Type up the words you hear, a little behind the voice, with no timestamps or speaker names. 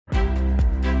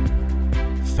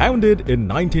Founded in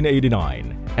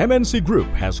 1989, MNC Group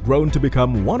has grown to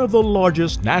become one of the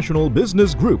largest national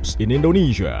business groups in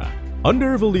Indonesia.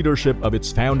 Under the leadership of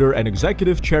its founder and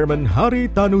executive chairman Hari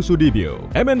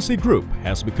Tanusudibio, MNC Group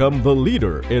has become the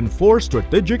leader in 4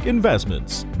 strategic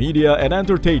investments: media and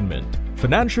entertainment,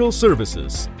 financial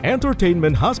services,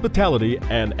 entertainment, hospitality,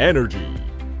 and energy.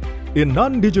 In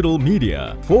non-digital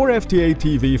media, 4FTA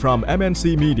TV from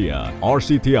MNC Media,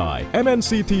 RCTI,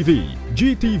 MNC TV,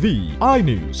 GTV,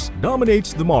 iNews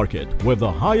dominates the market with the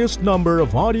highest number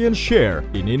of audience share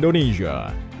in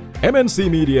Indonesia. MNC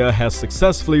Media has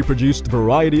successfully produced a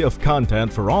variety of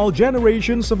content for all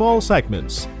generations of all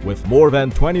segments, with more than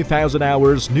 20,000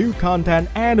 hours new content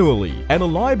annually and a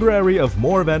library of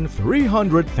more than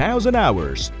 300,000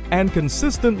 hours, and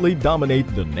consistently dominate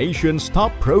the nation's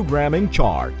top programming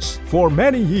charts. For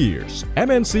many years,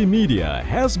 MNC Media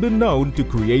has been known to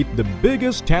create the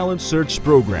biggest talent search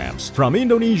programs from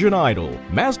Indonesian Idol,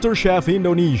 MasterChef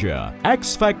Indonesia,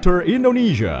 X Factor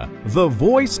Indonesia, The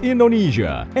Voice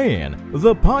Indonesia, and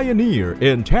the pioneer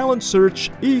in talent search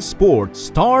eSports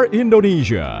Star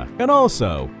Indonesia, and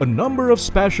also a number of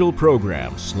special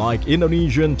programs like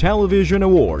Indonesian Television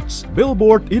Awards,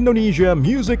 Billboard Indonesia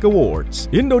Music Awards,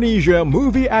 Indonesia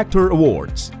Movie Actor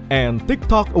Awards, and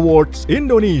TikTok Awards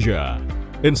Indonesia.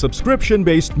 In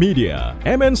subscription-based media,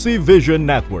 MNC Vision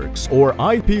Networks or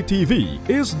IPTV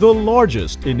is the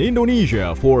largest in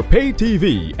Indonesia for pay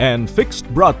TV and fixed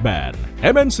broadband.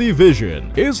 MNC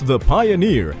Vision is the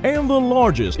pioneer and the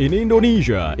largest in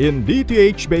Indonesia in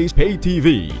DTH-based pay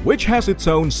TV, which has its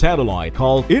own satellite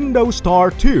called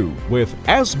Indostar 2 with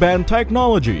S-band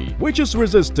technology, which is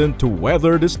resistant to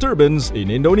weather disturbance in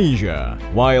Indonesia,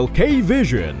 while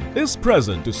K-Vision is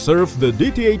present to serve the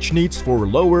DTH needs for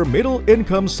lower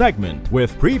middle-income segment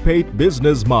with prepaid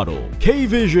business model.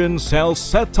 K-Vision sells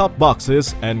set-top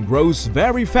boxes and grows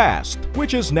very fast,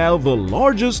 which is now the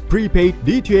largest prepaid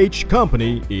DTH company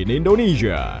in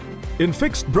Indonesia. In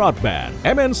fixed broadband,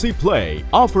 MNC Play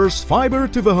offers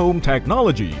fiber-to-the-home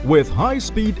technology with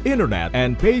high-speed internet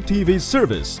and pay TV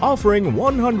service, offering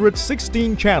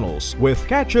 116 channels with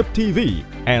catch-up TV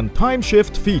and time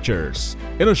shift features.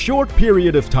 In a short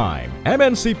period of time,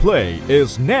 MNC Play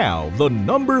is now the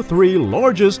number 3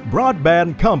 largest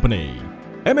broadband company.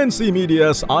 MNC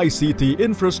Media's ICT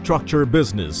infrastructure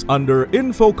business under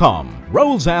Infocom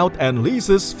rolls out and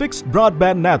leases fixed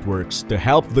broadband networks to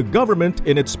help the government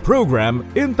in its program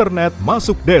Internet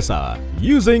Masuk Desa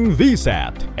using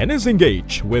VSAT, and is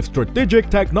engaged with strategic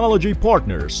technology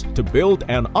partners to build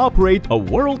and operate a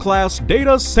world-class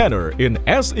data center in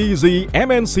SEZ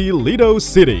MNC Lido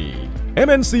City.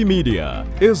 MNC Media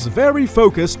is very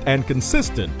focused and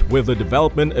consistent with the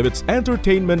development of its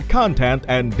entertainment content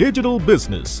and digital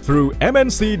business through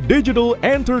MNC Digital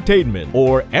Entertainment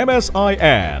or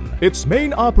MSIN. Its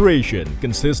main operation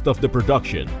consists of the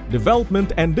production,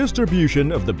 development, and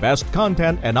distribution of the best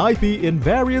content and IP in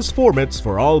various formats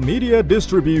for all media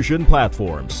distribution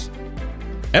platforms.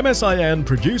 MSIN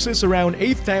produces around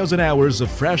 8,000 hours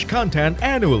of fresh content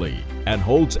annually and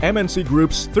holds MNC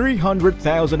Group's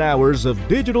 300,000 hours of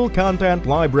digital content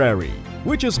library,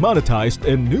 which is monetized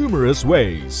in numerous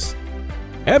ways.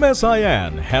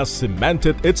 MSIN has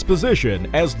cemented its position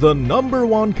as the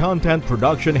 #1 content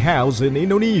production house in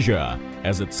Indonesia,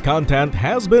 as its content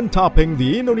has been topping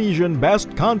the Indonesian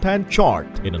Best Content chart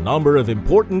in a number of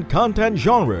important content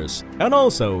genres, and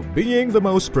also being the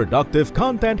most productive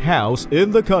content house in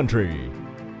the country.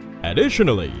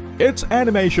 Additionally, its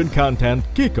animation content,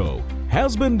 Kiko,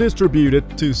 has been distributed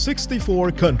to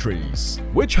 64 countries,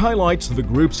 which highlights the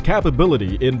group's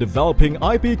capability in developing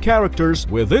IP characters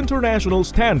with international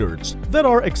standards that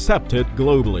are accepted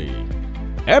globally.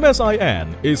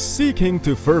 MSIN is seeking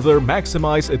to further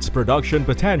maximize its production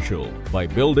potential by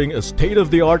building a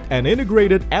state-of-the-art and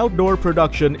integrated outdoor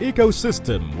production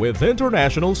ecosystem with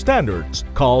international standards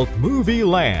called Movie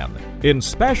Land in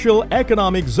Special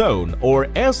Economic Zone or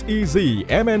SEZ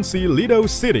MNC Lido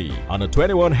City on a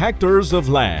 21 hectares of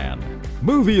land.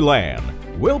 Movie Land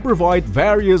will provide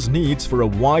various needs for a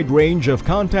wide range of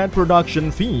content production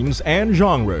themes and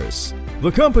genres.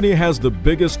 The company has the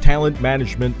biggest talent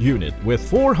management unit with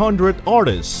 400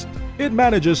 artists. It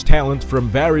manages talent from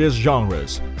various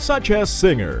genres such as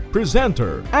singer,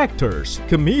 presenter, actors,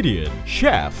 comedian,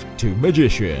 chef to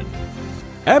magician.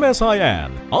 MSIN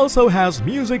also has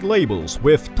music labels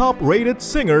with top-rated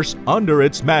singers under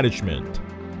its management.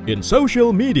 In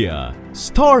social media,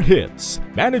 Star Hits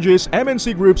manages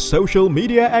MNC Group's social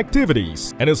media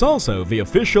activities and is also the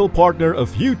official partner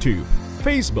of YouTube,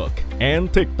 Facebook,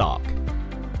 and TikTok.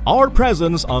 Our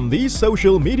presence on these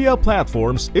social media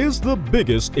platforms is the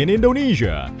biggest in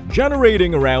Indonesia,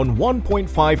 generating around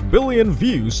 1.5 billion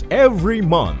views every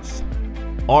month.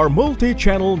 Our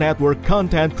multi-channel network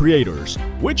content creators,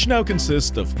 which now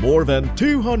consist of more than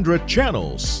 200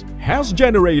 channels, has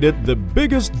generated the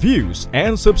biggest views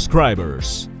and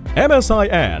subscribers.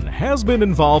 MSIN has been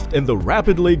involved in the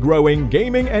rapidly growing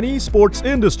gaming and esports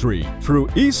industry through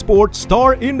Esports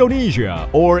Star Indonesia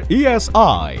or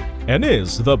ESI, and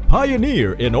is the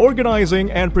pioneer in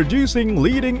organizing and producing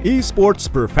leading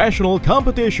esports professional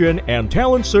competition and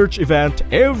talent search event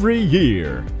every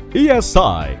year.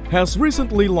 ESI has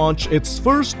recently launched its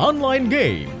first online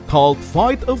game called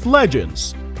Fight of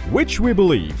Legends, which we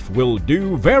believe will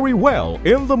do very well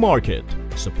in the market,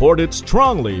 supported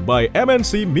strongly by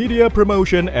MNC media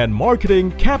promotion and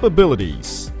marketing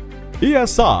capabilities.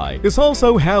 ESI is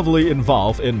also heavily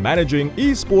involved in managing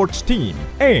esports team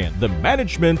and the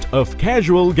management of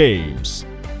casual games.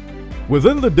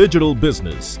 Within the digital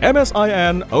business,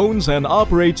 MSIN owns and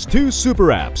operates 2 super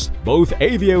apps, both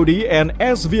AVOD and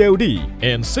SVOD,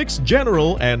 and 6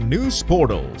 general and news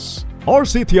portals.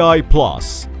 RCTI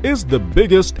Plus is the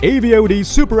biggest AVOD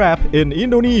super app in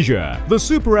Indonesia. The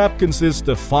super app consists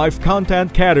of 5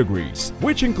 content categories,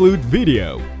 which include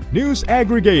video, news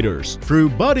aggregators through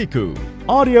Badiku,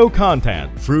 audio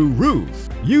content through Roof,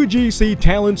 UGC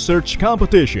talent search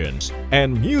competitions,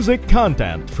 and music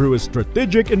content through a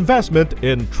strategic investment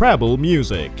in Treble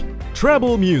Music.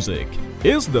 Treble Music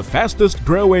is the fastest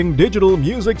growing digital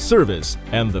music service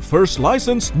and the first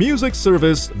licensed music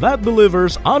service that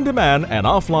delivers on-demand and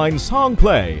offline song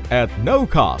play at no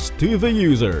cost to the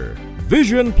user.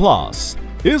 Vision Plus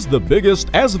is the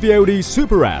biggest SVOD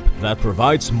super app that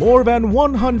provides more than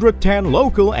 110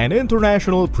 local and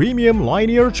international premium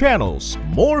linear channels,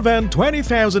 more than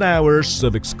 20,000 hours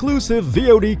of exclusive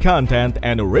VOD content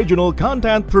and original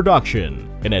content production.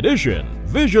 In addition,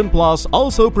 Vision Plus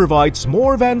also provides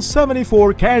more than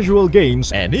 74 casual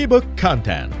games and ebook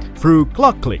content through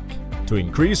ClockClick to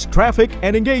increase traffic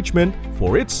and engagement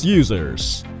for its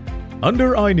users.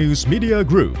 Under iNews Media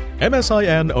Group,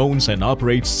 MSIN owns and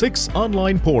operates 6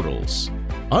 online portals.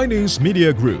 iNews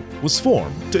Media Group was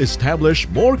formed to establish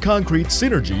more concrete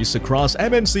synergies across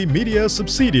MNC Media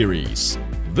subsidiaries.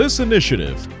 This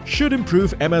initiative should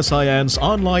improve MSIN's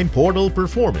online portal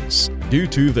performance due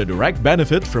to the direct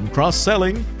benefit from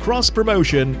cross-selling,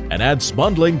 cross-promotion, and ads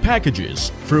bundling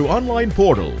packages through online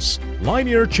portals,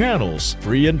 linear channels,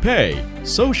 free and pay,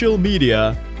 social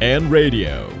media, and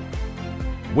radio.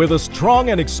 With a strong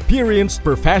and experienced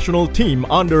professional team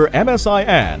under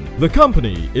MSIN, the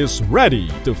company is ready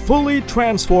to fully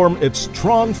transform its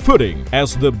strong footing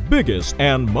as the biggest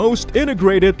and most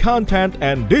integrated content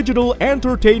and digital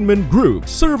entertainment group,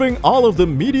 serving all of the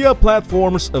media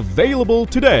platforms available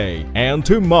today and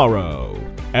tomorrow.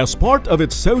 As part of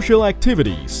its social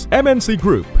activities, MNC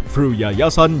Group, through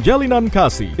Yayasan Jalinan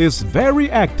Kasih, is very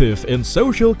active in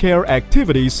social care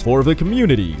activities for the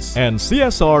communities and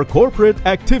CSR corporate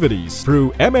activities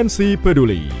through MNC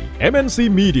Peduli. MNC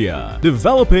Media,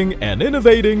 developing and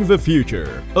innovating the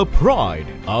future, a pride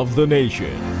of the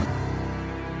nation.